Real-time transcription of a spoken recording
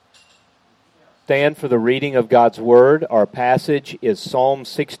Stand for the reading of God's Word. Our passage is Psalm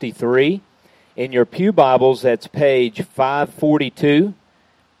 63. In your pew Bibles, that's page 542.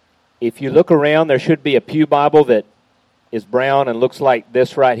 If you look around, there should be a pew Bible that is brown and looks like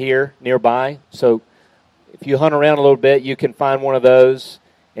this right here nearby. So if you hunt around a little bit, you can find one of those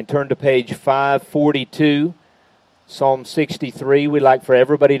and turn to page 542, Psalm 63. We'd like for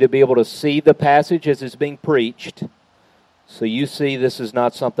everybody to be able to see the passage as it's being preached. So you see this is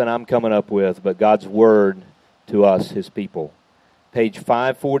not something I'm coming up with, but God's Word to us, His people. Page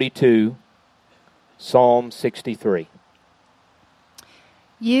 542, Psalm 63.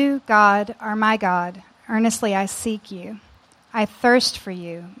 You, God, are my God. Earnestly I seek you. I thirst for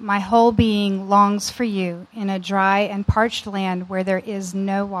you. My whole being longs for you in a dry and parched land where there is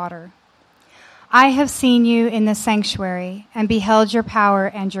no water. I have seen you in the sanctuary and beheld your power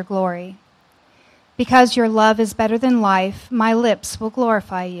and your glory. Because your love is better than life, my lips will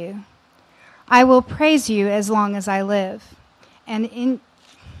glorify you. I will praise you as long as I live, and in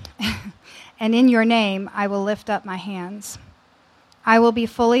your name I will lift up my hands. I will be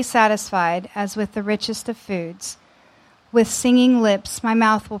fully satisfied as with the richest of foods. With singing lips my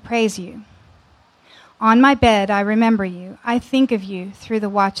mouth will praise you. On my bed I remember you. I think of you through the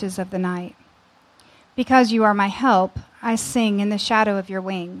watches of the night. Because you are my help, I sing in the shadow of your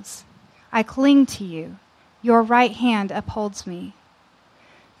wings. I cling to you. Your right hand upholds me.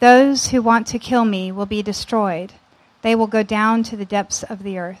 Those who want to kill me will be destroyed. They will go down to the depths of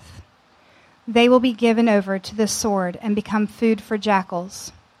the earth. They will be given over to the sword and become food for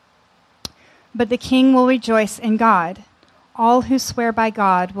jackals. But the king will rejoice in God. All who swear by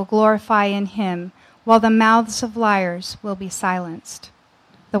God will glorify in him, while the mouths of liars will be silenced.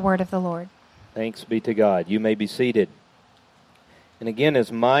 The word of the Lord. Thanks be to God. You may be seated. And again, as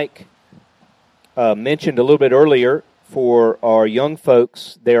Mike mentioned a little bit earlier, for our young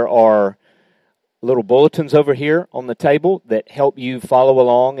folks, there are little bulletins over here on the table that help you follow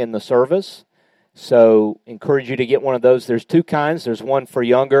along in the service. So encourage you to get one of those. There's two kinds. There's one for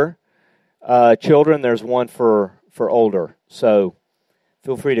younger children. There's one for older. So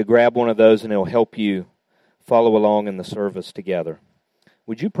feel free to grab one of those and it'll help you follow along in the service together.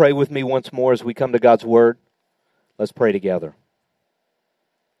 Would you pray with me once more as we come to God's Word? Let's pray together.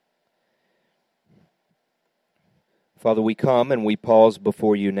 Father, we come and we pause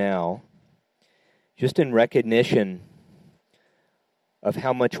before you now, just in recognition of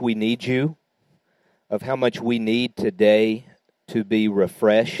how much we need you, of how much we need today to be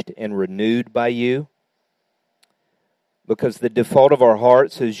refreshed and renewed by you, because the default of our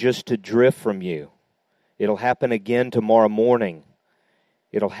hearts is just to drift from you. It'll happen again tomorrow morning.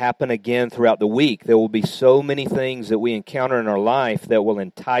 It'll happen again throughout the week. There will be so many things that we encounter in our life that will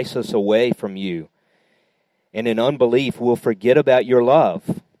entice us away from you. And in unbelief, we'll forget about your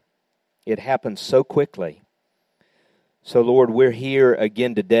love. It happens so quickly. So, Lord, we're here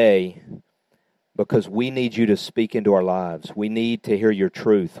again today because we need you to speak into our lives. We need to hear your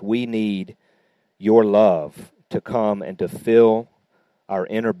truth. We need your love to come and to fill our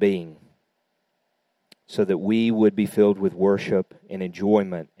inner being so that we would be filled with worship and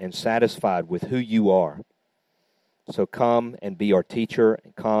enjoyment and satisfied with who you are. So come and be our teacher,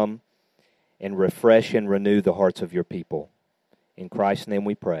 and come and refresh and renew the hearts of your people. In Christ's name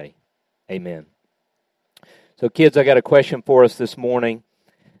we pray. Amen. So kids, I got a question for us this morning.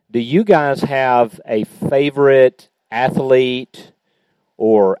 Do you guys have a favorite athlete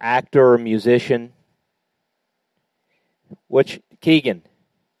or actor or musician? Keegan?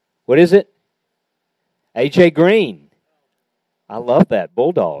 What is it? A.J. Green. I love that.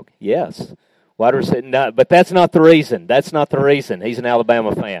 Bulldog. Yes. Wide receiver. But that's not the reason. That's not the reason. He's an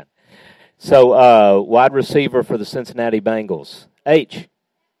Alabama fan. So, wide receiver for the Cincinnati Bengals. H.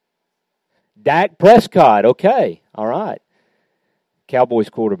 Dak Prescott. Okay. All right. Cowboys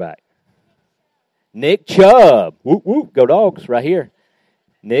quarterback. Nick Chubb. Whoop, whoop. Go Dogs right here.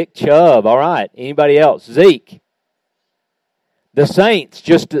 Nick Chubb. All right. Anybody else? Zeke. The Saints.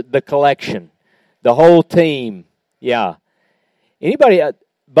 Just the collection. The whole team. Yeah. Anybody?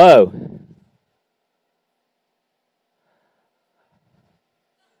 Bo.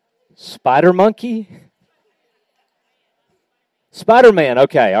 Spider Monkey? Spider-Man.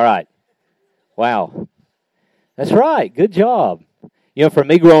 Okay, all right. Wow. That's right. Good job. You know, for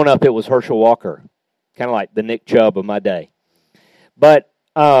me growing up, it was Herschel Walker. Kind of like the Nick Chubb of my day. But,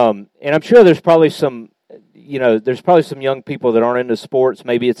 and I'm sure there's probably some young people that aren't into sports.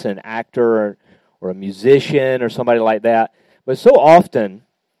 Maybe it's an actor or a musician or somebody like that. But so often,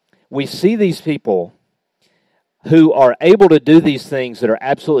 we see these people who are able to do these things that are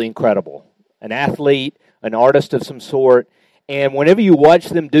absolutely incredible. An athlete, an artist of some sort, and whenever you watch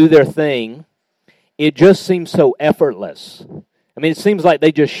them do their thing, it just seems so effortless. I mean, it seems like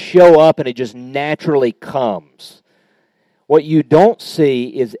they just show up and it just naturally comes. What you don't see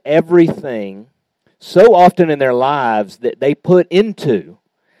is everything so often in their lives that they put into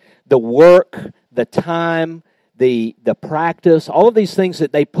the work, the time, the practice, all of these things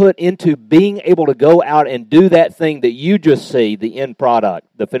that they put into being able to go out and do that thing that you just see, the end product,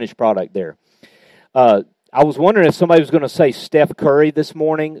 the finished product there. I was wondering if somebody was going to say Steph Curry this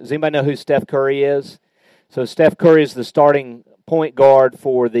morning. Does anybody know who Steph Curry is? So Steph Curry is the starting point guard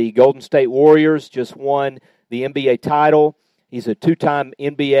for the Golden State Warriors, just won the NBA title. He's a two-time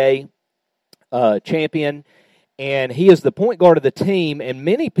NBA champion, and he is the point guard of the team, and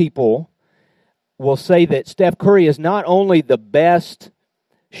many people will say that Steph Curry is not only the best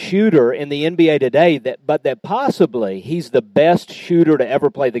shooter in the NBA today, but that possibly he's the best shooter to ever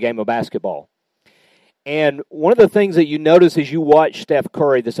play the game of basketball. And one of the things that you notice as you watch Steph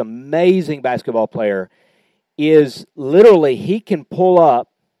Curry, this amazing basketball player, is literally he can pull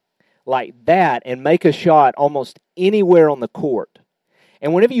up like that and make a shot almost anywhere on the court.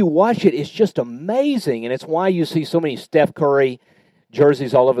 And whenever you watch it, it's just amazing, and it's why you see so many Steph Curry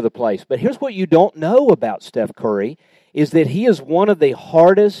jerseys all over the place. But here's what you don't know about Steph Curry, is that he is one of the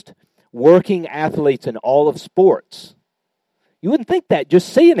hardest working athletes in all of sports. You wouldn't think that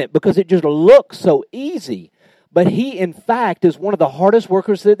just seeing it because it just looks so easy. But he, in fact, is one of the hardest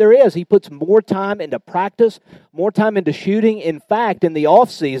workers that there is. He puts more time into practice, more time into shooting. In fact, in the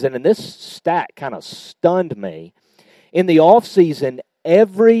offseason, and this stat kind of stunned me, in the offseason,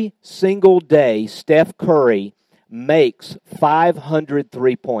 every single day, Steph Curry makes 500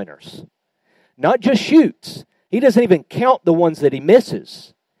 three-pointers. Not just shoots. He doesn't even count the ones that he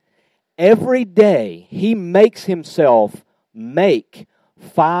misses. Every day, he makes himself make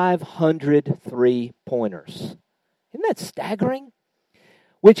 500 three-pointers. Isn't that staggering?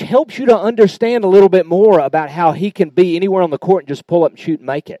 Which helps you to understand a little bit more about how he can be anywhere on the court and just pull up and shoot and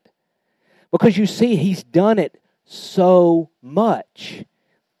make it. Because you see, he's done it so much.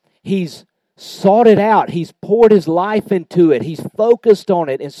 He's sought it out. He's poured his life into it. He's focused on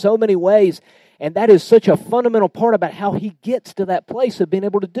it in so many ways. And that is such a fundamental part about how he gets to that place of being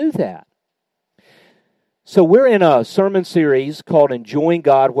able to do that. So we're in a sermon series called Enjoying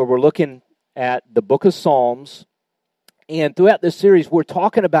God, where we're looking at the book of Psalms. And throughout this series, we're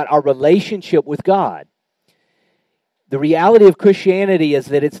talking about our relationship with God. The reality of Christianity is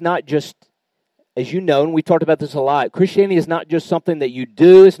that it's not just, as you know, and we talked about this a lot, Christianity is not just something that you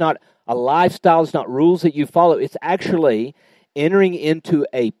do. It's not a lifestyle. It's not rules that you follow. It's actually entering into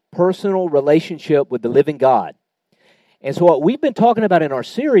a personal relationship with the living God. And so what we've been talking about in our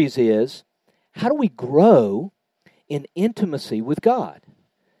series is, how do we grow in intimacy with God?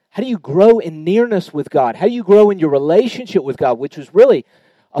 How do you grow in nearness with God? How do you grow in your relationship with God? Which is really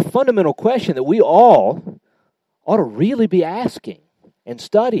a fundamental question that we all ought to really be asking and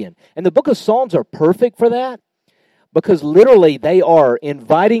studying. And the book of Psalms are perfect for that, because literally they are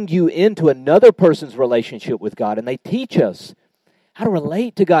inviting you into another person's relationship with God, and they teach us how to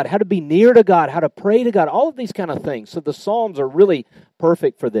relate to God, how to be near to God, how to pray to God, all of these kind of things. So the Psalms are really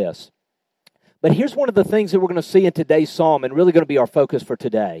perfect for this. But here's one of the things that we're going to see in today's psalm, and really going to be our focus for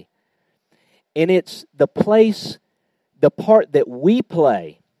today. And it's the place, the part that we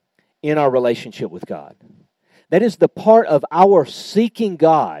play in our relationship with God. That is the part of our seeking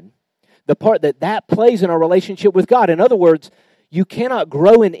God, the part that plays in our relationship with God. In other words, you cannot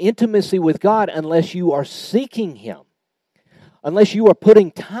grow in intimacy with God unless you are seeking Him, unless you are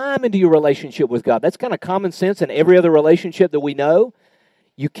putting time into your relationship with God. That's kind of common sense in every other relationship that we know.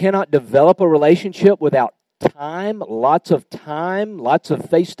 You cannot develop a relationship without time, lots of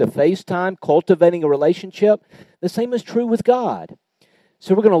face-to-face time, cultivating a relationship. The same is true with God.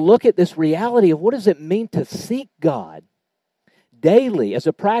 So we're going to look at this reality of what does it mean to seek God daily as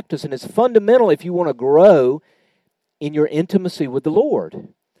a practice, and it's fundamental if you want to grow in your intimacy with the Lord.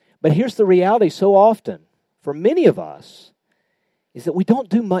 But here's the reality so often, for many of us, is that we don't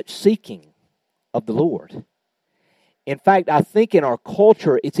do much seeking of the Lord. In fact, I think in our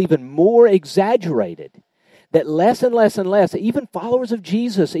culture, it's even more exaggerated that less and less and less, even followers of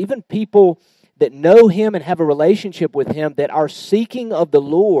Jesus, even people that know Him and have a relationship with Him, that our seeking of the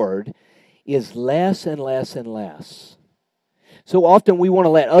Lord is less and less and less. So often we want to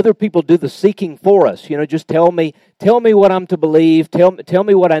let other people do the seeking for us. You know, just tell me what I'm to believe, tell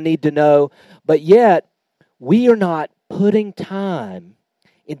me what I need to know. But yet, we are not putting time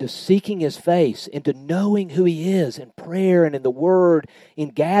into seeking His face, into knowing who He is in prayer and in the Word, in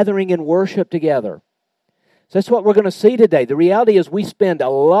gathering in worship together. So that's what we're going to see today. The reality is we spend a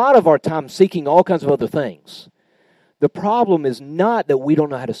lot of our time seeking all kinds of other things. The problem is not that we don't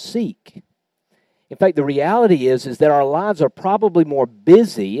know how to seek. In fact, the reality is that our lives are probably more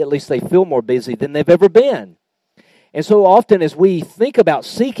busy, at least they feel more busy than they've ever been. And so often as we think about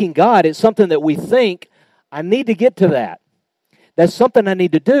seeking God, it's something that we think, I need to get to that. That's something I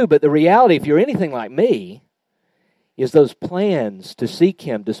need to do. But the reality, if you're anything like me, is those plans to seek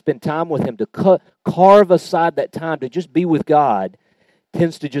Him, to spend time with Him, to carve aside that time to just be with God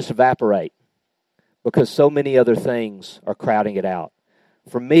tends to just evaporate because so many other things are crowding it out.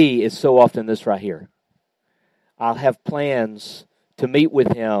 For me, it's so often this right here. I'll have plans to meet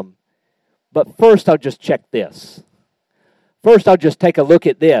with Him, but first I'll just check this. First I'll just take a look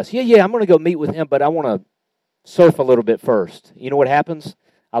at this. Yeah, I'm going to go meet with Him, but I want to surf a little bit first. You know what happens?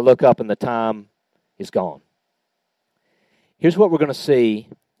 I look up and the time is gone. Here's what we're going to see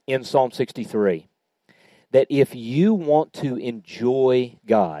in Psalm 63. That if you want to enjoy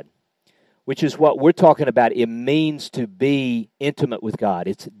God, which is what we're talking about, it means to be intimate with God.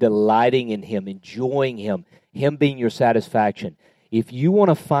 It's delighting in Him, enjoying Him, Him being your satisfaction. If you want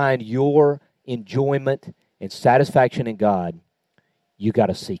to find your enjoyment and satisfaction in God, you got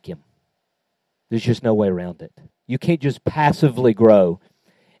to seek Him. There's just no way around it. You can't just passively grow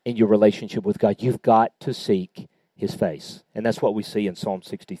in your relationship with God. You've got to seek His face. And that's what we see in Psalm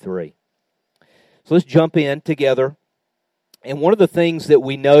 63. So let's jump in together. And one of the things that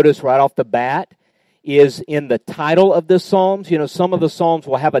we notice right off the bat is in the title of the Psalms. You know, some of the Psalms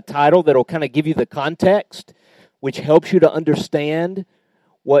will have a title that will kind of give you the context, which helps you to understand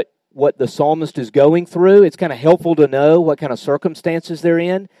what the psalmist is going through. It's kind of helpful to know what kind of circumstances they're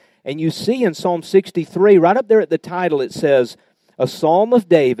in. And you see in Psalm 63, right up there at the title, it says, a Psalm of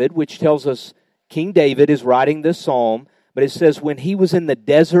David, which tells us King David is writing this psalm, but it says when he was in the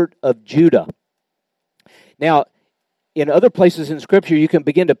desert of Judah. Now, in other places in Scripture, you can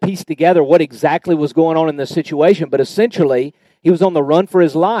begin to piece together what exactly was going on in this situation, but essentially, he was on the run for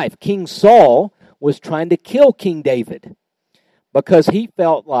his life. King Saul was trying to kill King David because he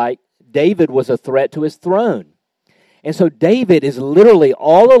felt like David was a threat to his throne. And so David is literally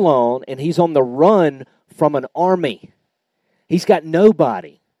all alone, and he's on the run from an army. He's got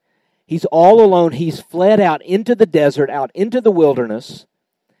nobody. He's all alone. He's fled out into the desert, out into the wilderness.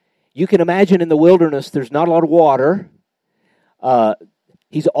 You can imagine in the wilderness, there's not a lot of water.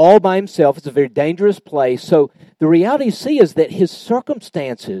 He's all by himself. It's a very dangerous place. So the reality you see is that his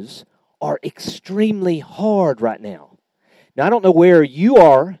circumstances are extremely hard right now. Now, I don't know where you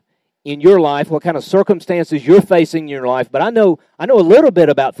are in your life, what kind of circumstances you're facing in your life, but I know a little bit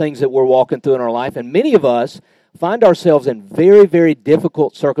about things that we're walking through in our life, and many of us find ourselves in very, very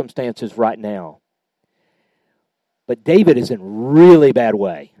difficult circumstances right now. But David is in really bad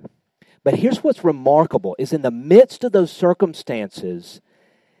way. But here's what's remarkable, is in the midst of those circumstances,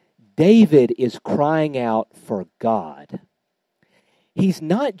 David is crying out for God. He's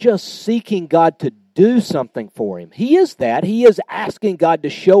not just seeking God to do something for him. He is that. He is asking God to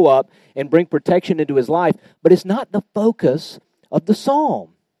show up and bring protection into his life, but it's not the focus of the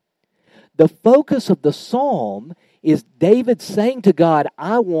psalm. The focus of the psalm is David saying to God,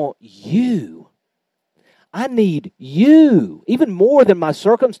 I want you. I need you. Even more than my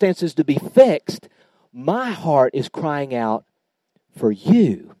circumstances to be fixed, my heart is crying out for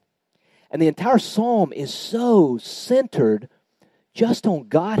you. And the entire psalm is so centered just on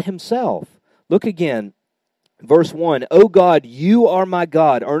God himself. Look again, verse 1. O God, you are my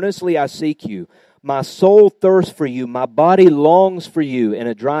God. Earnestly I seek you. My soul thirsts for you. My body longs for you in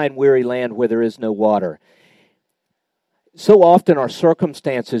a dry and weary land where there is no water. So often our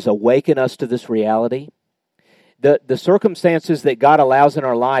circumstances awaken us to this reality. The circumstances that God allows in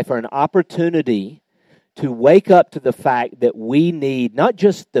our life are an opportunity to wake up to the fact that we need not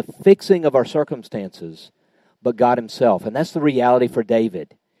just the fixing of our circumstances, but God himself. And that's the reality for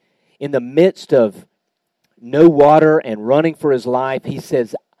David. In the midst of no water and running for his life, he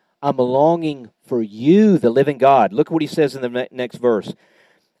says, I'm longing for you, the living God. Look what he says in the next verse.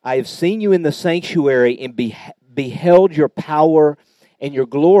 I have seen you in the sanctuary and beheld your power and your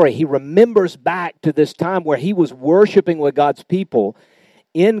glory. He remembers back to this time where he was worshiping with God's people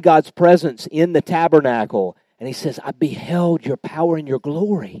in God's presence in the tabernacle. And he says, I beheld your power and your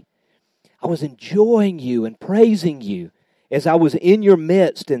glory. I was enjoying you and praising you as I was in your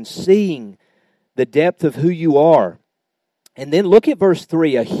midst and seeing the depth of who you are. And then look at verse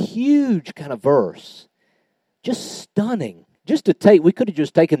 3, a huge kind of verse. Just stunning. We could have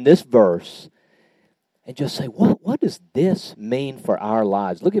just taken this verse and just say, what does this mean for our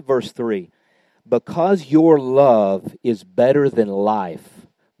lives? Look at verse 3. Because your love is better than life,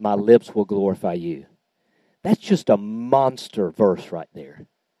 my lips will glorify you. That's just a monster verse right there.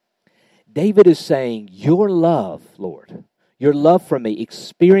 David is saying, your love, Lord, your love for me,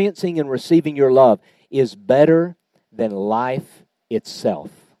 experiencing and receiving your love is better than life itself.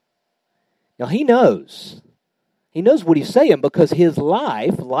 Now he knows. He knows what he's saying because his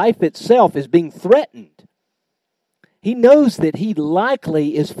life itself is being threatened. He knows that he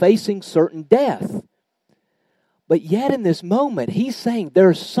likely is facing certain death. But yet in this moment, he's saying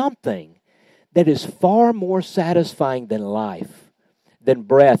there's something that is far more satisfying than life, than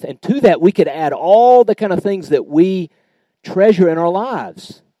breath. And to that, we could add all the kind of things that we treasure in our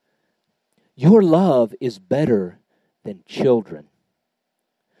lives. Your love is better than children.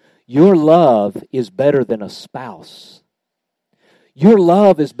 Your love is better than a spouse. Your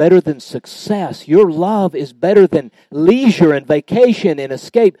love is better than success. Your love is better than leisure and vacation and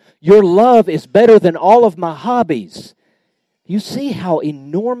escape. Your love is better than all of my hobbies. You see how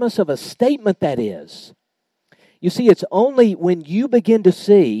enormous of a statement that is. You see, it's only when you begin to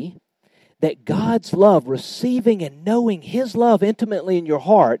see that God's love, receiving and knowing His love intimately in your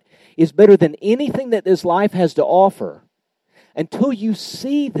heart, is better than anything that this life has to offer. Until you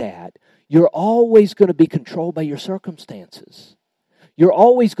see that, you're always going to be controlled by your circumstances. You're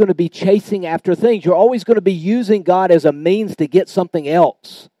always going to be chasing after things. You're always going to be using God as a means to get something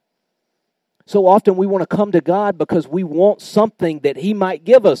else. So often we want to come to God because we want something that He might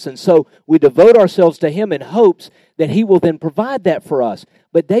give us. And so we devote ourselves to Him in hopes that He will then provide that for us.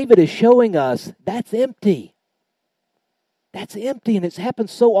 But David is showing us that's empty. That's empty, and it's happened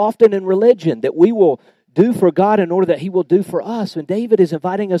so often in religion that we will do for God in order that He will do for us. And David is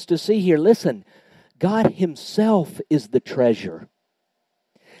inviting us to see here, listen, God Himself is the treasure.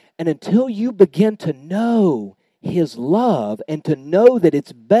 And until you begin to know His love and to know that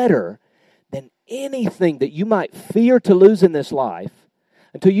it's better than anything that you might fear to lose in this life,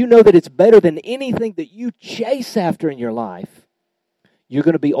 until you know that it's better than anything that you chase after in your life, you're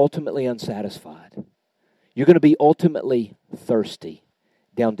going to be ultimately unsatisfied. You're going to be ultimately thirsty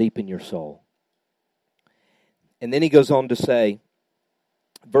down deep in your soul. And then he goes on to say,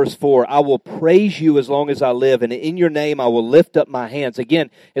 verse 4, I will praise you as long as I live, and in your name I will lift up my hands.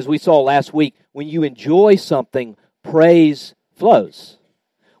 Again, as we saw last week, when you enjoy something, praise flows.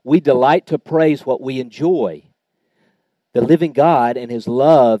 We delight to praise what we enjoy. The living God and His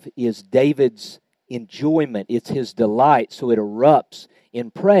love is David's enjoyment. It's his delight, so it erupts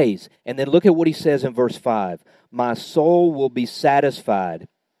in praise. And then look at what he says in verse 5. My soul will be satisfied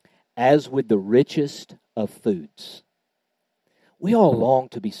as with the richest of foods. We all long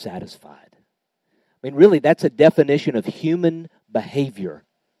to be satisfied. I mean, really, that's a definition of human behavior.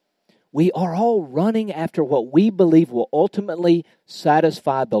 We are all running after what we believe will ultimately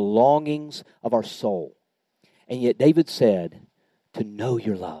satisfy the longings of our soul. And yet David said, to know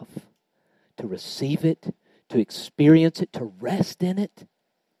your love, to receive it, to experience it, to rest in it,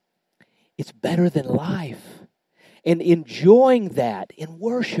 it's better than life. And enjoying that in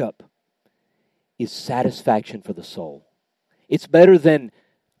worship is satisfaction for the soul. It's better than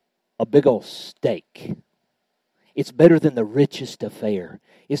a big old steak. It's better than the richest affair.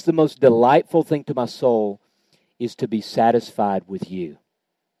 It's the most delightful thing to my soul is to be satisfied with you.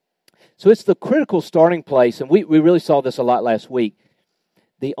 So it's the critical starting place, and we really saw this a lot last week.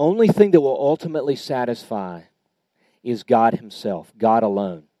 The only thing that will ultimately satisfy is God Himself, God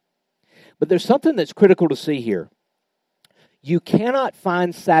alone. But there's something that's critical to see here. You cannot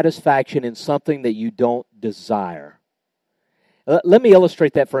find satisfaction in something that you don't desire. Let me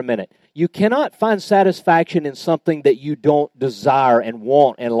illustrate that for a minute. You cannot find satisfaction in something that you don't desire and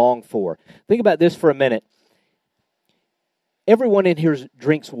want and long for. Think about this for a minute. Everyone in here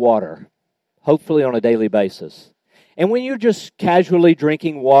drinks water, hopefully on a daily basis. And when you're just casually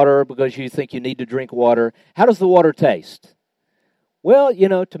drinking water because you think you need to drink water, how does the water taste? Well,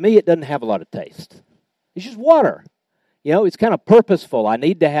 to me it doesn't have a lot of taste. It's just water. It's kind of purposeful. I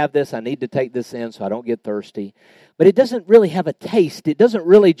need to have this. I need to take this in so I don't get thirsty. But it doesn't really have a taste. It doesn't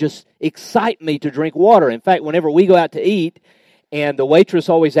really just excite me to drink water. In fact, whenever we go out to eat, and the waitress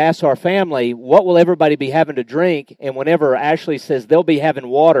always asks our family, what will everybody be having to drink? And whenever Ashley says they'll be having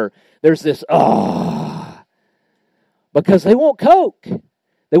water, there's this, because they want Coke.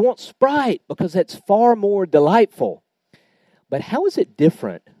 They want Sprite because that's far more delightful. But how is it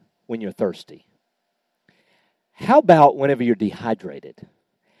different when you're thirsty? How about whenever you're dehydrated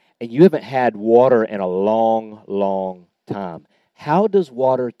and you haven't had water in a long, long time? How does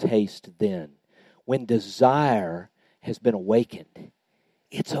water taste then when desire has been awakened?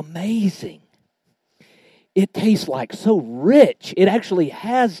 It's amazing. It tastes like so rich. It actually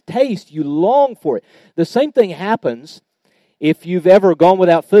has taste. You long for it. The same thing happens if you've ever gone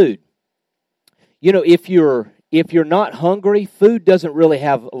without food. If you're not hungry, food doesn't really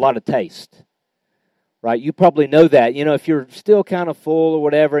have a lot of taste. right? You probably know that. If you're still kind of full or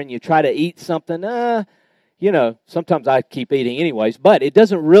whatever and you try to eat something, sometimes I keep eating anyways, but it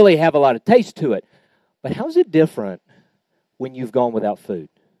doesn't really have a lot of taste to it. But how's it different when you've gone without food?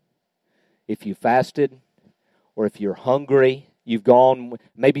 If you fasted or if you're hungry,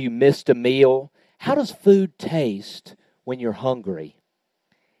 maybe you missed a meal. How does food taste when you're hungry?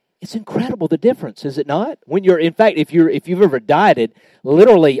 It's incredible, the difference, is it not? In fact, if you've ever dieted,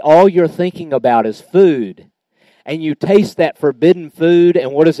 literally all you're thinking about is food. And you taste that forbidden food,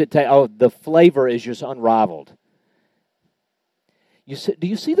 and what does it taste? Oh, the flavor is just unrivaled. Do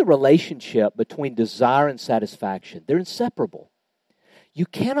you see the relationship between desire and satisfaction? They're inseparable. You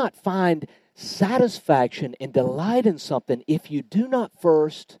cannot find satisfaction and delight in something if you do not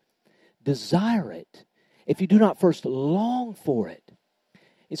first desire it, if you do not first long for it.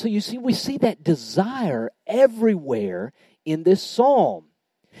 And so we see that desire everywhere in this psalm.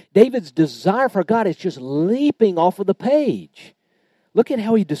 David's desire for God is just leaping off of the page. Look at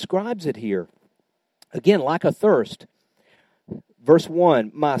how he describes it here. Again, like a thirst. Verse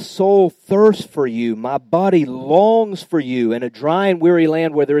 1, my soul thirsts for you, my body longs for you in a dry and weary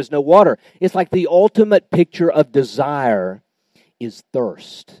land where there is no water. It's like the ultimate picture of desire is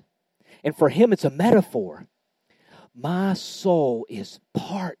thirst. And for him, it's a metaphor. My soul is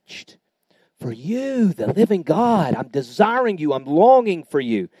parched for you, the living God. I'm desiring you. I'm longing for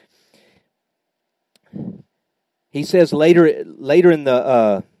you. He says later in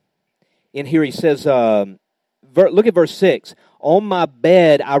here, he says, look at verse 6. On my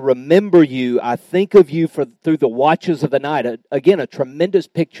bed, I remember you. I think of you through the watches of the night. Again, a tremendous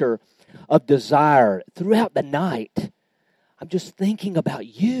picture of desire throughout the night. I'm just thinking about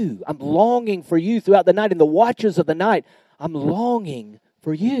you. I'm longing for you throughout the night. In the watches of the night, I'm longing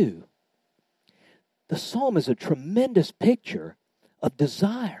for you. The psalm is a tremendous picture of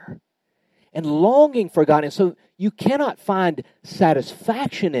desire and longing for God. And so you cannot find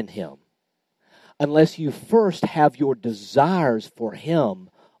satisfaction in Him unless you first have your desires for Him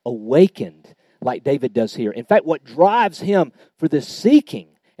awakened, like David does here. In fact, what drives him for this seeking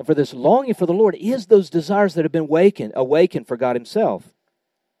and for this longing for the Lord is those desires that have been awakened for God Himself.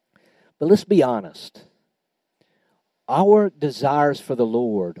 But let's be honest. Our desires for the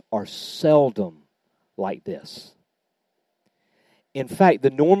Lord are seldom like this. In fact, the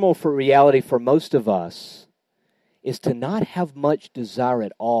normal reality for most of us is to not have much desire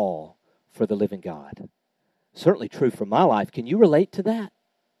at all for the living God. Certainly true for my life. Can you relate to that?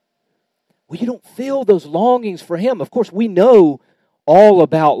 Well, you don't feel those longings for Him. Of course, we know all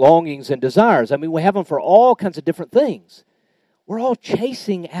about longings and desires. I mean, we have them for all kinds of different things. We're all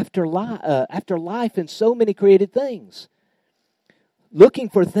chasing after life in so many created things. Looking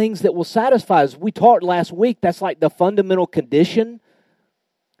for things that will satisfy us. We talked last week, that's like the fundamental condition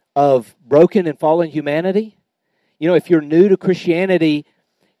of broken and fallen humanity. If you're new to Christianity,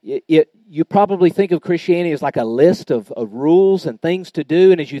 you probably think of Christianity as like a list of rules and things to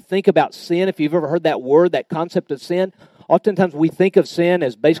do. And as you think about sin, if you've ever heard that word, that concept of sin, oftentimes we think of sin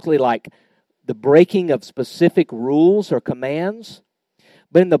as basically like the breaking of specific rules or commands.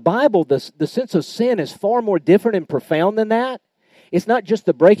 But in the Bible, the sense of sin is far more different and profound than that. It's not just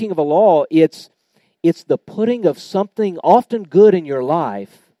the breaking of a law, it's the putting of something often good in your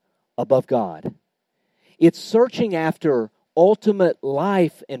life above God. It's searching after ultimate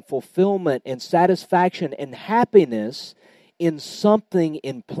life and fulfillment and satisfaction and happiness in something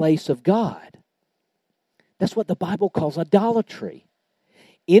in place of God. That's what the Bible calls idolatry.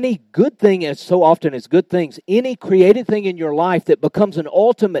 Any good thing, as so often as good things, any created thing in your life that becomes an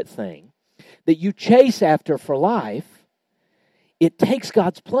ultimate thing that you chase after for life, it takes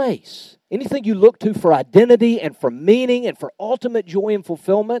God's place. Anything you look to for identity and for meaning and for ultimate joy and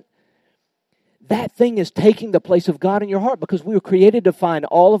fulfillment, that thing is taking the place of God in your heart because we were created to find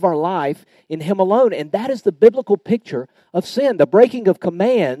all of our life in Him alone. And that is the biblical picture of sin. The breaking of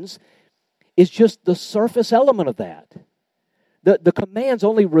commands is just the surface element of that. The commands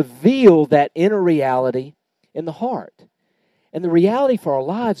only reveal that inner reality in the heart. And the reality for our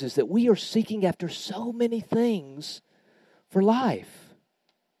lives is that we are seeking after so many things for life.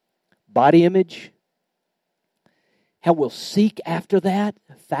 Body image, how we'll seek after that,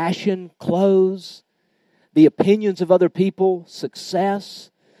 fashion, clothes, the opinions of other people, success,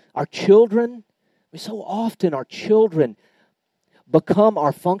 our children. So often our children become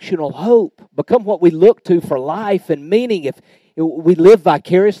our functional hope, become what we look to for life and meaning. If we live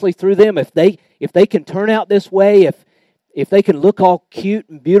vicariously through them, if they can turn out this way, if they can look all cute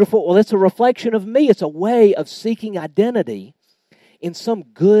and beautiful, well, it's a reflection of me. It's a way of seeking identity in some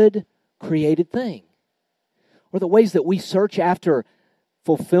good created thing. Or the ways that we search after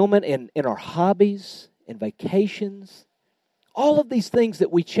fulfillment in our hobbies, and vacations. All of these things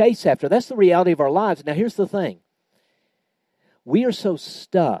that we chase after, that's the reality of our lives. Now here's the thing. We are so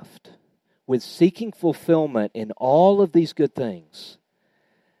stuffed with seeking fulfillment in all of these good things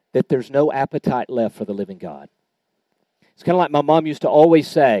that there's no appetite left for the living God. It's kind of like my mom used to always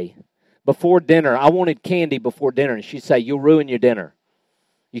say, before dinner, I wanted candy before dinner, and she'd say, you'll ruin your dinner.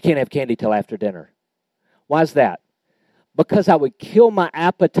 You can't have candy till after dinner. Why is that? Because I would kill my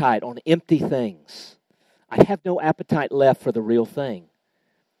appetite on empty things. I have no appetite left for the real thing.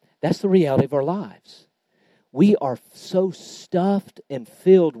 That's the reality of our lives. We are so stuffed and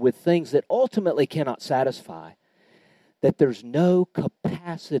filled with things that ultimately cannot satisfy that there's no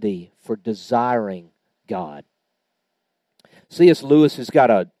capacity for desiring God. C.S. Lewis has got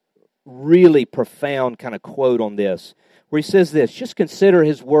a really profound kind of quote on this, where he says this, just consider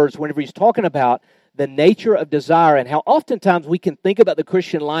his words whenever he's talking about the nature of desire and how oftentimes we can think about the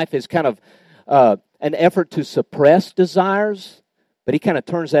Christian life as kind of an effort to suppress desires, but he kind of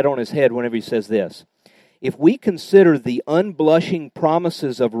turns that on his head whenever he says this. If we consider the unblushing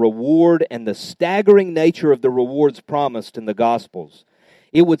promises of reward and the staggering nature of the rewards promised in the Gospels,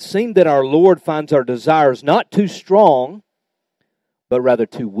 it would seem that our Lord finds our desires not too strong, but rather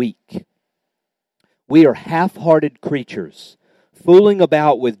too weak. We are half-hearted creatures, fooling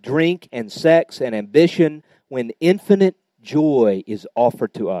about with drink and sex and ambition when infinite joy is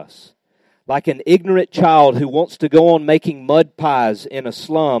offered to us. Like an ignorant child who wants to go on making mud pies in a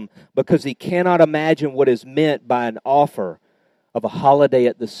slum because he cannot imagine what is meant by an offer of a holiday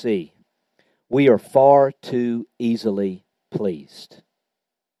at the sea. We are far too easily pleased.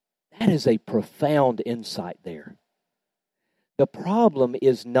 That is a profound insight there. The problem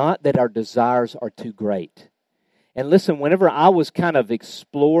is not that our desires are too great. And listen, whenever I was kind of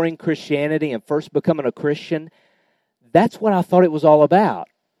exploring Christianity and first becoming a Christian, that's what I thought it was all about.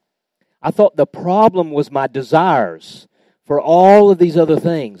 I thought the problem was my desires for all of these other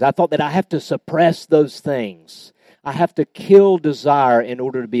things. I thought that I have to suppress those things. I have to kill desire in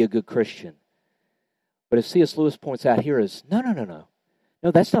order to be a good Christian. But as C.S. Lewis points out here is, no. No,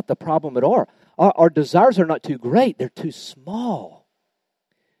 that's not the problem at all. Our desires are not too great. They're too small.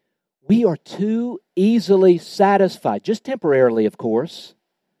 We are too easily satisfied, just temporarily, of course,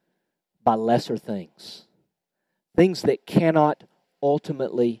 by lesser things. Things that cannot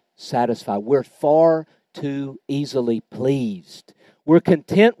ultimately satisfy. We're far too easily pleased. We're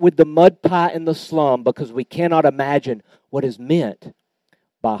content with the mud pie in the slum because we cannot imagine what is meant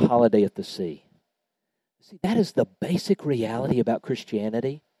by a holiday at the sea. See, that is the basic reality about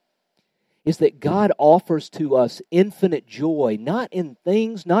Christianity, is that God offers to us infinite joy, not in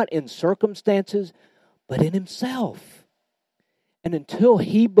things, not in circumstances, but in Himself. And until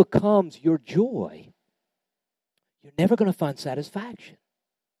He becomes your joy, you're never going to find satisfaction.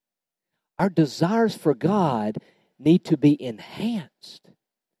 Our desires for God need to be enhanced.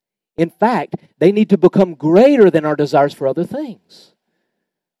 In fact, they need to become greater than our desires for other things.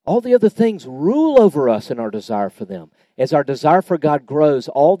 All the other things rule over us in our desire for them. As our desire for God grows,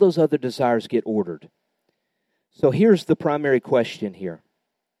 all those other desires get ordered. So here's the primary question here.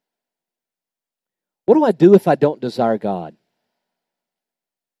 What do I do if I don't desire God?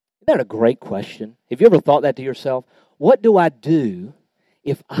 Isn't that a great question? Have you ever thought that to yourself? What do I do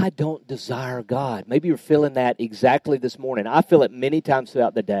if I don't desire God? Maybe you're feeling that exactly this morning. I feel it many times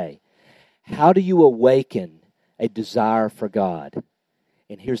throughout the day. How do you awaken a desire for God?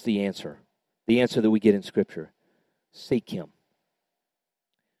 And here's the answer that we get in Scripture. Seek Him.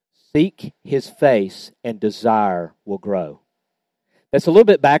 Seek His face and desire will grow. That's a little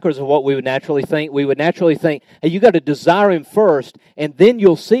bit backwards of what we would naturally think. We would naturally think, hey, you got to desire Him first and then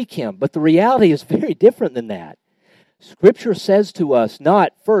you'll seek Him. But the reality is very different than that. Scripture says to us,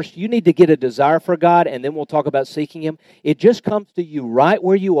 not first, you need to get a desire for God and then we'll talk about seeking Him. It just comes to you right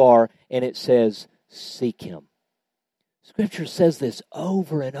where you are and it says, seek Him. Scripture says this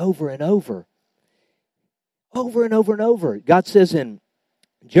over and over and over. Over and over and over. God says in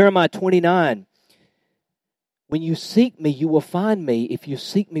Jeremiah 29, when you seek me, you will find me if you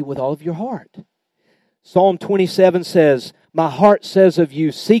seek me with all of your heart. Psalm 27 says, my heart says of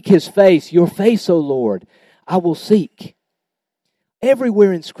you, seek His face, your face, O Lord, I will seek.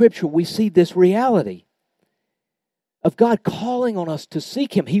 Everywhere in Scripture we see this reality of God calling on us to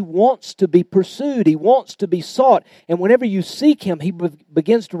seek Him. He wants to be pursued. He wants to be sought. And whenever you seek Him, He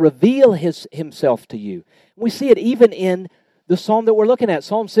begins to reveal Himself to you. We see it even in the psalm that we're looking at,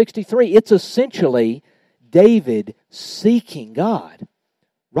 Psalm 63. It's essentially David seeking God.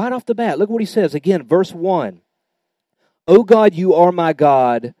 Right off the bat, look what he says. Again, verse 1. O God, you are my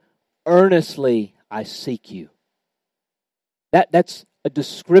God. Earnestly I seek you. That's a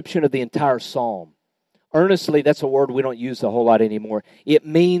description of the entire psalm. Earnestly, that's a word we don't use a whole lot anymore. It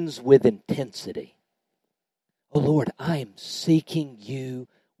means with intensity. Oh Lord, I am seeking you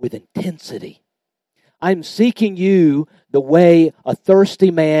with intensity. I'm seeking you the way a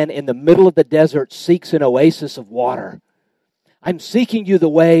thirsty man in the middle of the desert seeks an oasis of water. I'm seeking you the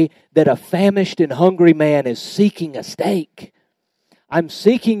way that a famished and hungry man is seeking a steak. I'm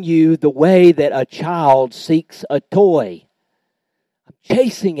seeking you the way that a child seeks a toy. I'm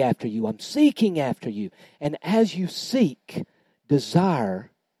chasing after you. I'm seeking after you. And as you seek,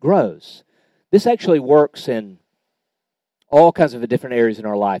 desire grows. This actually works in all kinds of different areas in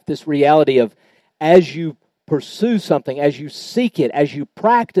our life. This reality of as you pursue something, as you seek it, as you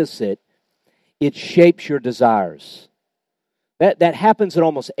practice it, it shapes your desires. That happens in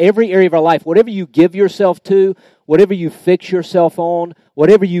almost every area of our life. Whatever you give yourself to, whatever you fix yourself on,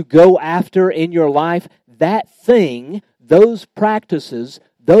 whatever you go after in your life, that thing, those practices,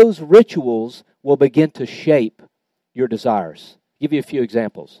 those rituals will begin to shape your desires. I'll give you a few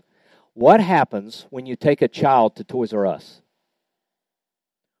examples. What happens when you take a child to Toys R Us?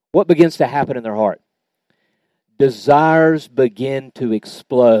 What begins to happen in their heart? Desires begin to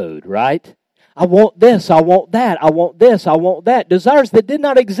explode, right? I want this, I want that, I want this, I want that. Desires that did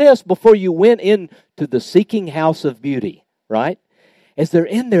not exist before you went into the seeking house of beauty, right? As they're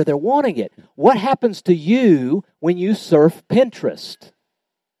in there, they're wanting it. What happens to you when you surf Pinterest?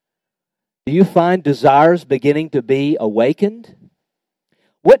 Do you find desires beginning to be awakened?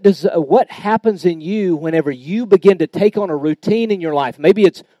 What happens in you whenever you begin to take on a routine in your life? Maybe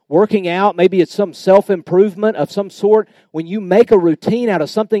it's working out, maybe it's some self-improvement of some sort. When you make a routine out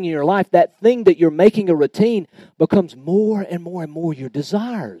of something in your life, that thing that you're making a routine becomes more and more and more your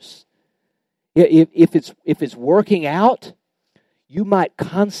desires. If it's working out, you might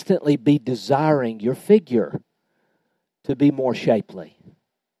constantly be desiring your figure to be more shapely.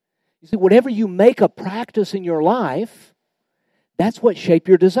 You see, whatever you make a practice in your life, that's what shapes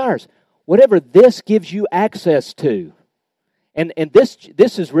your desires. Whatever this gives you access to. And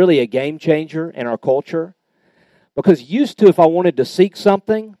this is really a game changer in our culture. Because used to, if I wanted to seek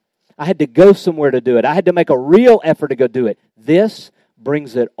something, I had to go somewhere to do it. I had to make a real effort to go do it. This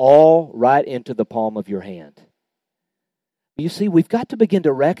brings it all right into the palm of your hand. You see, we've got to begin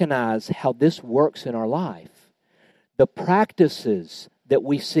to recognize how this works in our life. The practices that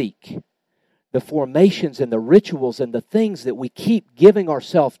we seek, the formations and the rituals and the things that we keep giving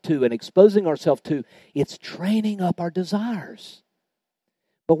ourselves to and exposing ourselves to, it's training up our desires.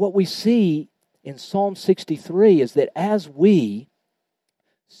 But what we see in Psalm 63 is that as we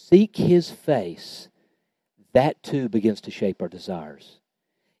seek His face, that too begins to shape our desires.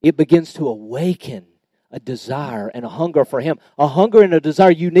 It begins to awaken a desire and a hunger for Him, a hunger and a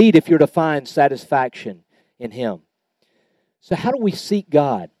desire you need if you're to find satisfaction in Him. So how do we seek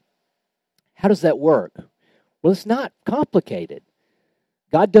God? How does that work? Well, it's not complicated.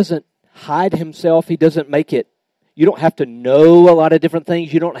 God doesn't hide Himself. He doesn't make it. You don't have to know a lot of different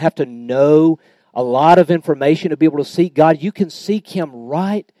things. You don't have to know a lot of information to be able to seek God. You can seek Him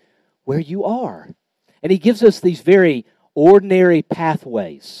right where you are. And He gives us these very ordinary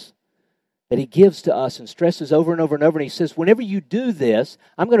pathways that He gives to us and stresses over and over and over. And He says, whenever you do this,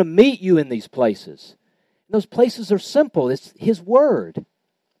 I'm going to meet you in these places. And those places are simple. It's His Word.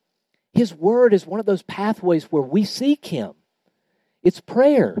 His Word is one of those pathways where we seek Him. It's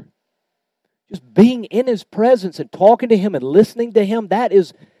prayer. Just being in His presence and talking to Him and listening to Him, that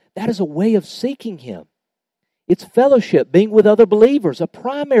is a way of seeking Him. It's fellowship, being with other believers, a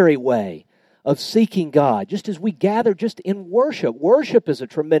primary way of seeking God. Just as we gather just in worship. Worship is a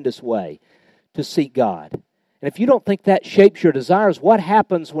tremendous way to seek God. And if you don't think that shapes your desires, what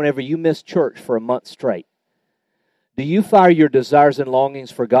happens whenever you miss church for a month straight? Do you find your desires and longings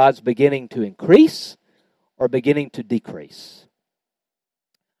for God's beginning to increase or beginning to decrease?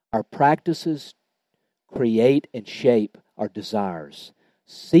 Our practices create and shape our desires.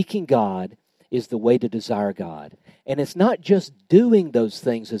 Seeking God is the way to desire God. And it's not just doing those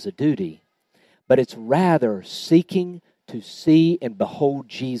things as a duty, but it's rather seeking to see and behold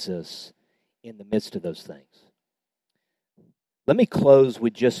Jesus in the midst of those things. Let me close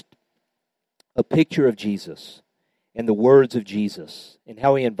with just a picture of Jesus and the words of Jesus and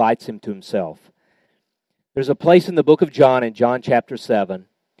how He invites him to Himself. There's a place in the book of John, in John chapter 7,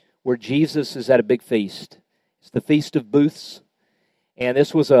 where Jesus is at a big feast. It's the Feast of Booths. And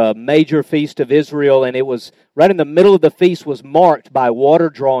this was a major feast of Israel, and it was right in the middle of the feast was marked by water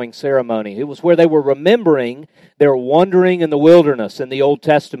drawing ceremony. It was where they were remembering their wandering in the wilderness in the Old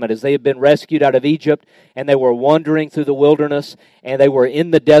Testament as they had been rescued out of Egypt, and they were wandering through the wilderness, and they were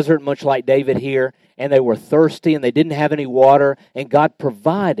in the desert, much like David here, and they were thirsty, and they didn't have any water, and God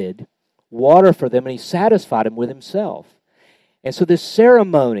provided water for them, and he satisfied them with himself. And so this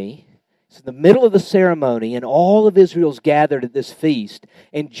ceremony, it's in the middle of the ceremony, and all of Israel's gathered at this feast,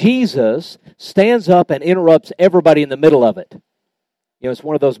 and Jesus stands up and interrupts everybody in the middle of it. It's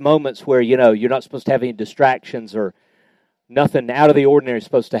one of those moments where, you're not supposed to have any distractions or nothing out of the ordinary is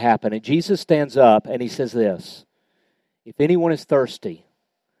supposed to happen. And Jesus stands up and he says this, "If anyone is thirsty,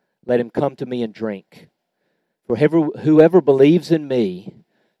 let him come to me and drink. For whoever believes in me,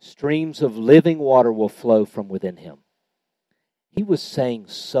 streams of living water will flow from within him." He was saying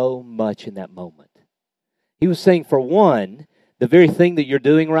so much in that moment. He was saying, for one, the very thing that you're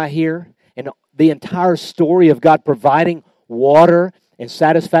doing right here, and the entire story of God providing water and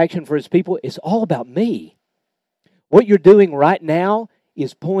satisfaction for his people, is all about me. What you're doing right now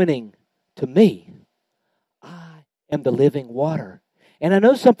is pointing to me. I am the living water. And I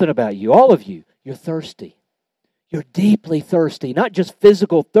know something about you, all of you. You're thirsty. You're deeply thirsty. Not just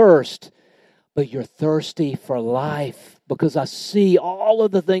physical thirst, but you're thirsty for life. Because I see all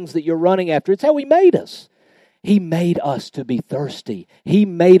of the things that you're running after. It's how he made us. He made us to be thirsty. He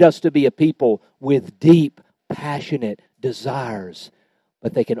made us to be a people with deep, passionate desires.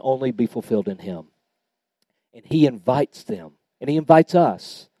 But they can only be fulfilled in him. And he invites them, and he invites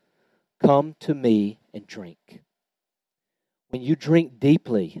us, "Come to me and drink." When you drink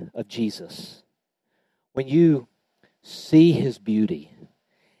deeply of Jesus, when you see his beauty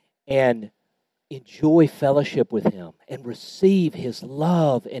and enjoy fellowship with him and receive his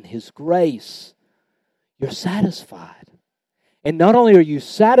love and his grace, you're satisfied. And not only are you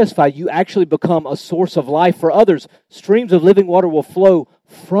satisfied, you actually become a source of life for others. Streams of living water will flow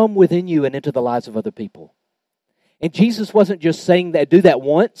from within you and into the lives of other people. And Jesus wasn't just saying that, do that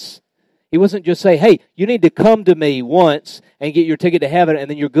once. He wasn't just saying, "Hey, you need to come to me once and get your ticket to heaven and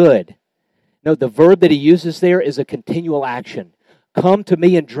then you're good." No, the verb that he uses there is a continual action. Come to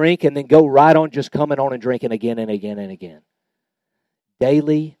me and drink, and then go right on just coming on and drinking again and again and again.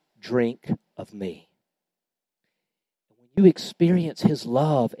 Daily drink of me. When you experience his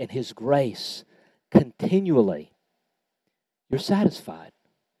love and his grace continually, you're satisfied.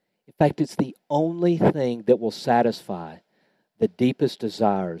 In fact, it's the only thing that will satisfy the deepest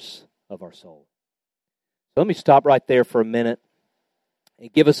desires of our soul. So let me stop right there for a minute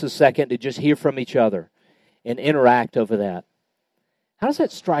and give us a second to just hear from each other and interact over that. How does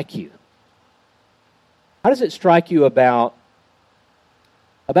that strike you? How does it strike you about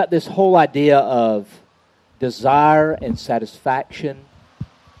this whole idea of desire and satisfaction?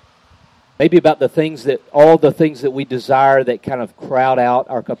 Maybe about all the things that we desire that kind of crowd out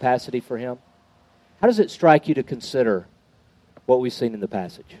our capacity for him? How does it strike you to consider what we've seen in the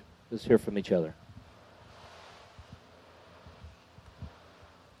passage? Let's hear from each other.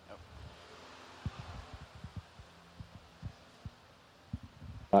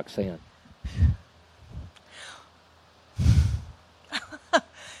 Roxanne.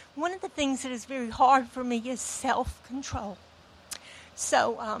 One of the things that is very hard for me is self-control.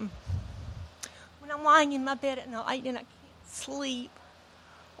 So when I'm lying in my bed at night and I can't sleep,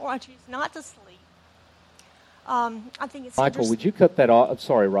 or I choose not to sleep, I think it's Michael, would you cut that off? I'm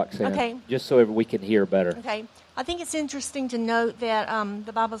sorry, Roxanne. Okay. Just so we can hear better. Okay. I think it's interesting to note that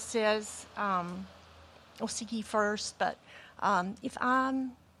the Bible says, seek ye first, but if I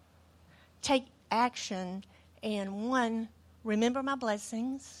take action and remember my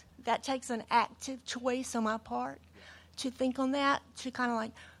blessings, that takes an active choice on my part to think on that, to kind of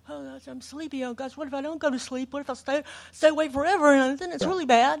like, oh, gosh, I'm sleepy. Oh, gosh, what if I don't go to sleep? What if I stay awake forever and then it's really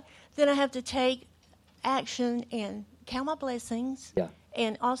bad? Then I have to take action and count my blessings. Yeah.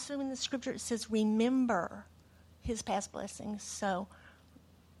 And also in the scripture it says, remember his past blessings. So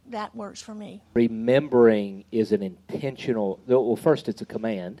that works for me. Remembering is an intentional, well, first it's a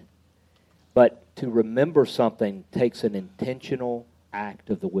command, but to remember something takes an intentional act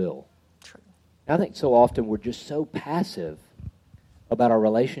of the will. True. I think so often we're just so passive about our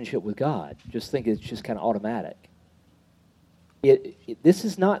relationship with God. Just think it's just kind of automatic. This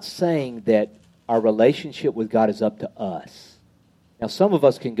is not saying that our relationship with God is up to us. Now, some of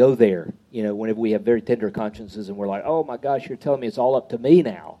us can go there, whenever we have very tender consciences and we're like, oh my gosh, you're telling me it's all up to me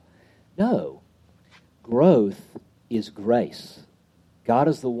now. No. Growth is grace. God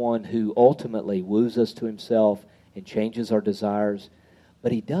is the one who ultimately woos us to himself and changes our desires,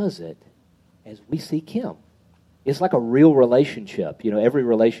 but he does it as we seek him. It's like a real relationship. Every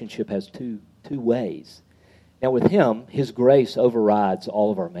relationship has two ways. Now with him, his grace overrides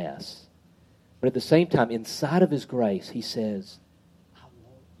all of our mess. But at the same time, inside of his grace, he says, I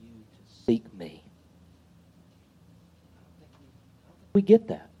want you to seek me. I don't think we get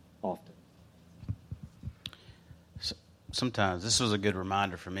that often. sometimes this was a good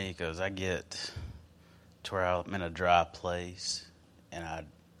reminder for me because I get to where I'm in a dry place, and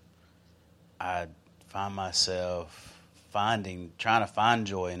I find myself trying to find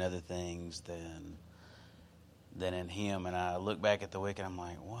joy in other things than in Him. And I look back at the week and I'm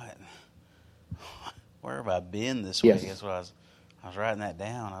like, what? Where have I been this week? That's what I was writing that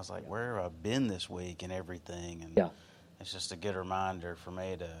down. I was like, where have I been this week and everything? And it's just a good reminder for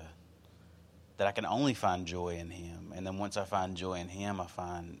me that I can only find joy in Him. And then once I find joy in Him, I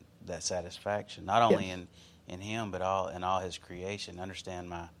find that satisfaction, not only in Him, but in all His creation. Understand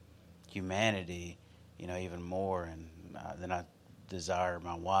my humanity, even more, and then I desire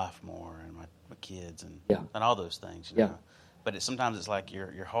my wife more and my kids and all those things. You know? But sometimes it's like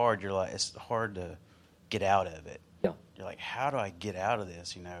you're hard. You're like, it's hard to get out of it. Yeah. You're like, how do I get out of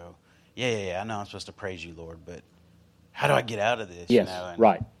this? I know I'm supposed to praise you, Lord, but how do I get out of this? Yes, And,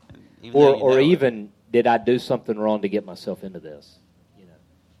 right. And Or even did I do something wrong to get myself into this?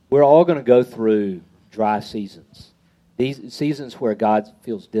 We're all going to go through dry seasons. These seasons where God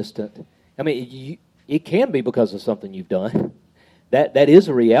feels distant. I mean, it can be because of something you've done. That is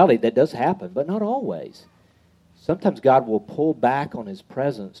a reality. That does happen, but not always. Sometimes God will pull back on His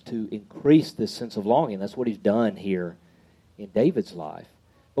presence to increase this sense of longing. That's what He's done here in David's life.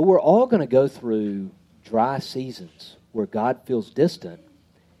 But we're all going to go through dry seasons where God feels distant.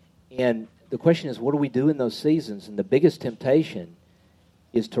 And the question is, what do we do in those seasons? And the biggest temptation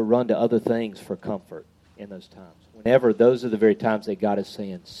is to run to other things for comfort in those times. Whenever those are the very times that God is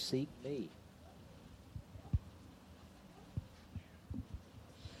saying, seek me.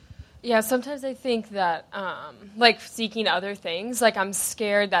 Yeah, sometimes I think that, seeking other things, I'm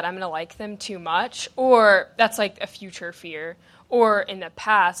scared that I'm going to like them too much, or that's, a future fear, or in the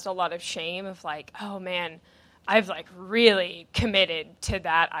past, a lot of shame of, oh, man, I've, really committed to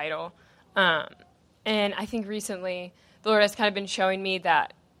that idol. And I think recently the Lord has kind of been showing me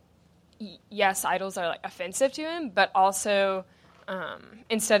that, yes, idols are, offensive to Him, but also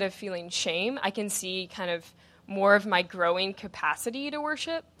instead of feeling shame, I can see kind of more of my growing capacity to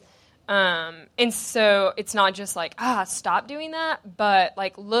worship. And so it's not just stop doing that, but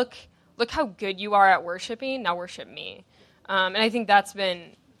look how good you are at worshiping, now worship me. And I think that's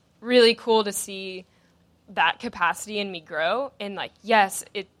been really cool to see that capacity in me grow. And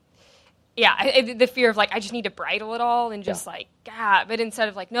the fear of I just need to bridle it all and just but instead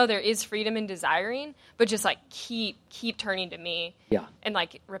of no, there is freedom in desiring, but just keep turning to me. Yeah. And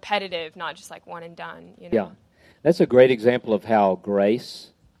repetitive, not just one and done, Yeah. That's a great example of how grace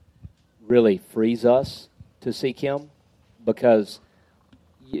really frees us to seek Him, because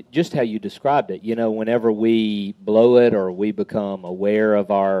just how you described it, whenever we blow it or we become aware of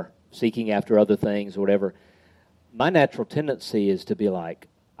our seeking after other things or whatever, my natural tendency is to be I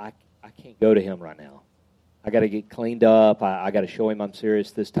can't go to Him right now. I got to get cleaned up. I got to show Him I'm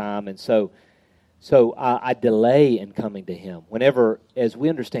serious this time. And so I delay in coming to Him. Whenever, as we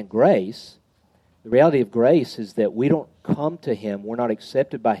understand grace, the reality of grace is that we don't come to Him, we're not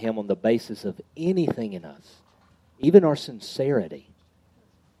accepted by Him on the basis of anything in us, even our sincerity.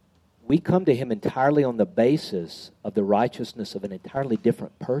 We come to Him entirely on the basis of the righteousness of an entirely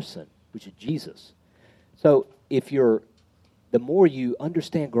different person, which is Jesus. So the more you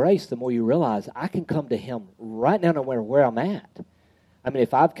understand grace, the more you realize I can come to Him right now no matter where I'm at. I mean,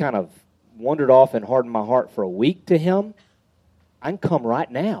 if I've kind of wandered off and hardened my heart for a week to Him, I can come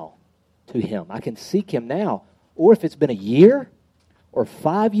right now to Him. I can seek Him now. Or if it's been a year or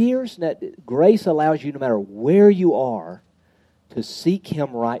 5 years, grace allows you, no matter where you are, to seek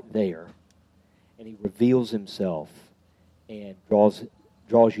Him right there. And He reveals Himself and draws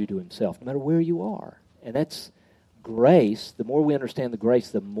you to Himself, no matter where you are. And that's grace. The more we understand the grace,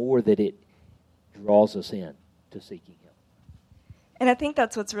 the more that it draws us in to seeking Him. And I think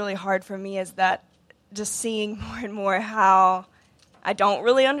that's what's really hard for me, is that just seeing more and more how I don't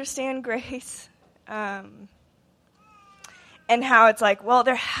really understand grace, and how it's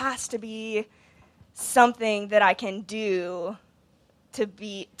there has to be something that I can do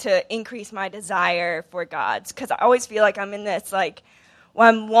to increase my desire for God's, because I always feel like I'm in this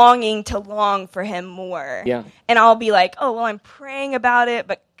I'm longing to long for Him more. Yeah. And I'll be I'm praying about it,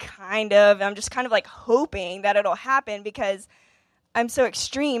 but kind of, I'm just kind of hoping that it'll happen, because I'm so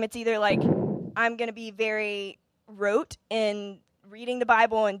extreme. It's either I'm going to be very rote in reading the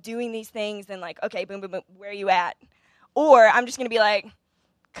Bible and doing these things, and okay, boom, boom, boom, where are you at? Or I'm just going to be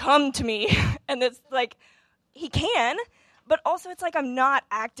come to me. And it's He can, but also it's I'm not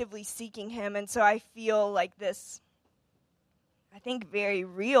actively seeking Him. And so I feel this, I think, very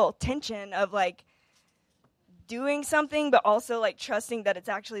real tension of doing something, but also trusting that it's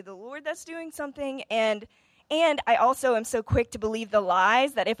actually the Lord that's doing something. And And I also am so quick to believe the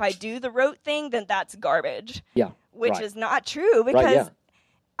lies that if I do the rote thing, then that's garbage. Yeah. Which right. is not true, Right, because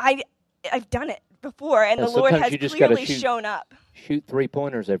yeah. I've done it before, and And the Lord sometimes has you just gotta clearly shown up. Shoot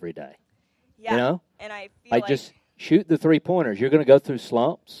 3-pointers every day. Yeah. You know? And I feel Like just shoot the 3-pointers. You're going to go through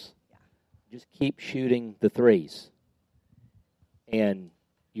slumps. Yeah. Just keep shooting the threes. And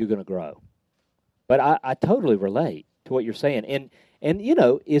you're going to grow. But I totally relate to what you're saying. And you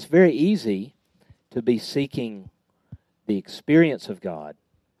know, it's very easy to be seeking the experience of God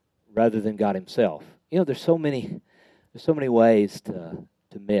rather than God himself. You know, there's so many ways to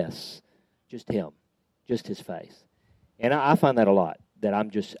miss just him, just his face. And I find that a lot, that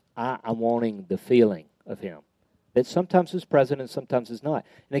I'm wanting the feeling of him. That sometimes is present and sometimes is not.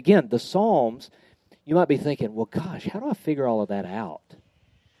 And again, the Psalms, you might be thinking, well, gosh, how do I figure all of that out?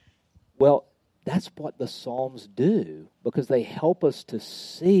 Well, that's what the Psalms do, because they help us to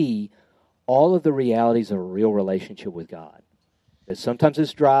see all of the realities of a real relationship with God. That sometimes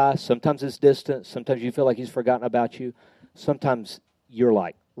it's dry, sometimes it's distant, sometimes you feel like he's forgotten about you, sometimes you're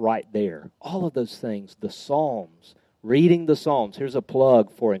like right there. All of those things, the Psalms, reading the Psalms, here's a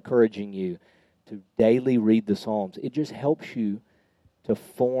plug for encouraging you to daily read the Psalms. It just helps you to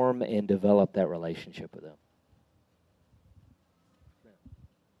form and develop that relationship with them.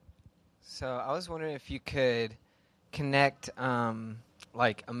 So I was wondering if you could connect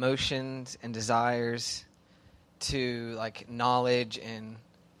like emotions and desires to like knowledge and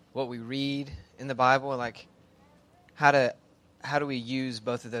what we read in the Bible. Like how do we use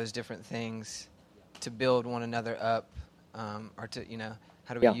both of those different things to build one another up, or to, you know,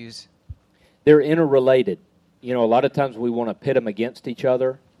 how do we use? They're interrelated. You know, a lot of times we want to pit them against each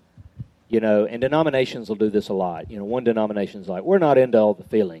other. You know, and denominations will do this a lot. You know, one denomination's like, we're not into all the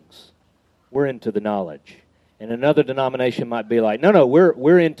feelings. We're into the knowledge. And another denomination might be like, no,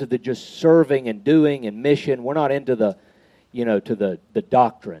 we're into the just serving and doing and mission. We're not into the, you know, to the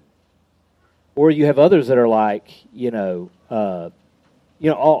doctrine. Or you have others that are like, all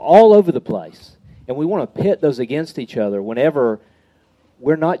over the place. And we want to pit those against each other whenever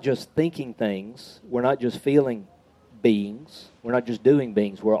we're not just thinking things, we're not just feeling beings, we're not just doing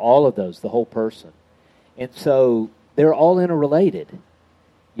beings, we're all of those, the whole person. And so they're all interrelated.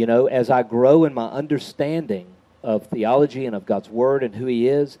 You know, as I grow in my understanding of theology and of God's Word and who He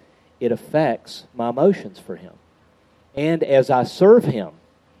is, it affects my emotions for Him. And as I serve Him,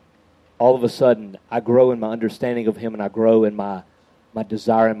 all of a sudden I grow in my understanding of Him and I grow in my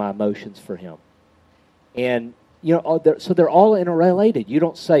desire and my emotions for Him. And, you know, so they're all interrelated. You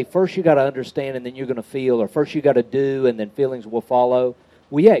don't say, first you got to understand and then you're going to feel, or first you got to do and then feelings will follow.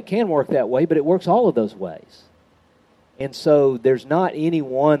 Well, yeah, it can work that way, but it works all of those ways. And so there's not any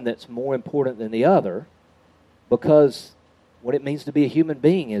one that's more important than the other, because what it means to be a human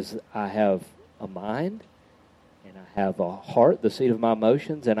being is I have a mind, and I have a heart, the seat of my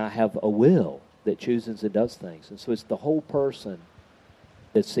emotions, and I have a will that chooses and does things. And so it's the whole person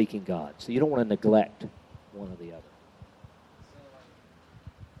that's seeking God. So you don't want to neglect one or the other.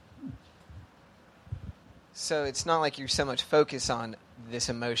 So it's not like you're so much focused on this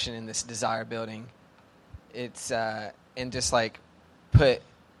emotion and this desire building. It's and just like put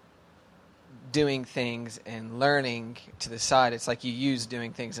doing things and learning to the side. It's like you use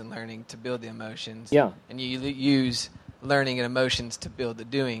doing things and learning to build the emotions. Yeah. And you use learning and emotions to build the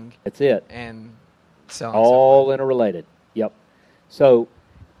doing. That's it. And so on. All interrelated. Yep. So,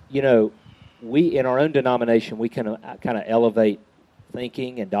 you know, we in our own denomination, we kind of elevate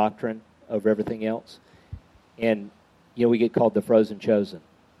thinking and doctrine over everything else. And, you know, we get called the frozen chosen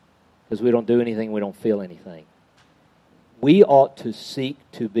because we don't do anything, we don't feel anything. We ought to seek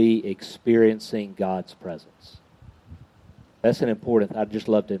to be experiencing God's presence. That's an important, I'd just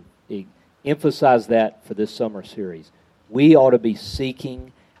love to emphasize that for this summer series. We ought to be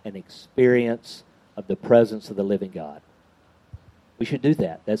seeking an experience of the presence of the living God. We should do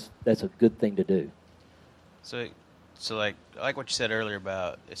that. That's a good thing to do. So like I like what you said earlier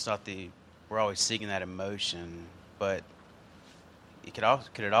about it's not we're always seeking that emotion, but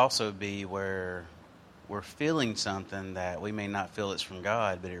could it also be where we're feeling something that we may not feel it's from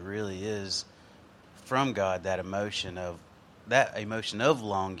God, but it really is from God, that emotion of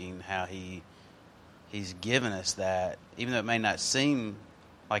longing, how He's given us that, even though it may not seem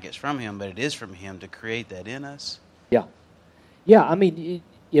like it's from Him, but it is from Him to create that in us. Yeah. Yeah, I mean,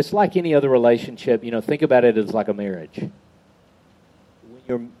 it's like any other relationship. You know, think about it as like a marriage.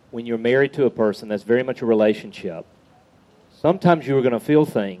 When you're married to a person, that's very much a relationship. Sometimes you are going to feel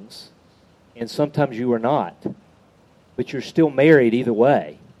things, and sometimes you are not. But you're still married either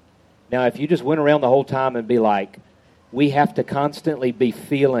way. Now, if you just went around the whole time and be like, we have to constantly be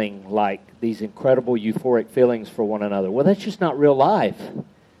feeling like these incredible euphoric feelings for one another. Well, that's just not real life.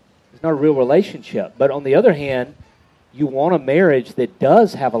 It's not a real relationship. But on the other hand, you want a marriage that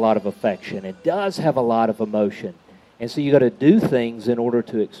does have a lot of affection. It does have a lot of emotion. And so you got to do things in order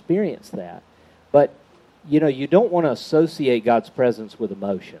to experience that. But, you don't want to associate God's presence with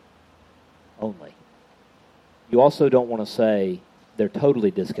emotion only. You also don't want to say they're totally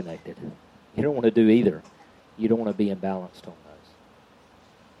disconnected. You don't want to do either. You don't want to be imbalanced on those.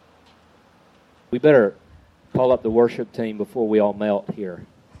 We better call up the worship team before we all melt here.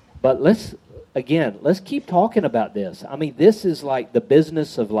 But let's keep talking about this. I mean, this is like the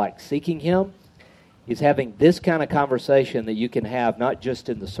business of like seeking Him, is having this kind of conversation that you can have not just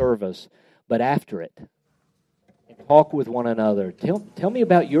in the service, but after it. And talk with one another. Tell me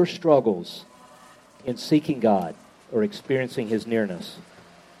about your struggles in seeking God or experiencing His nearness.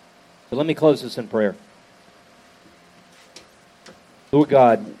 So let me close this in prayer. Lord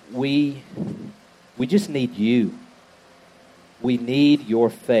God, we just need You. We need Your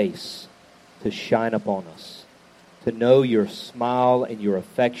face to shine upon us, to know Your smile and Your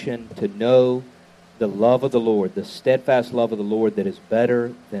affection, to know the love of the Lord, the steadfast love of the Lord that is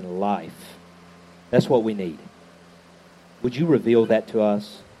better than life. That's what we need. Would You reveal that to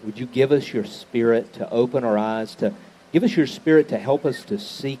us? Would You give us Your Spirit to open our eyes, to give us Your Spirit to help us to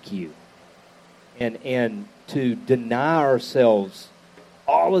seek You and to deny ourselves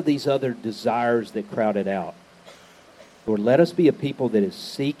all of these other desires that crowd it out. Lord, let us be a people that is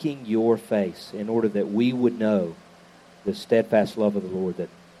seeking Your face in order that we would know the steadfast love of the Lord that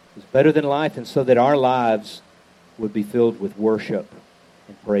is better than life, and so that our lives would be filled with worship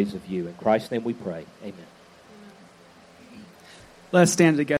and praise of You. In Christ's name we pray. Amen. Let's stand together.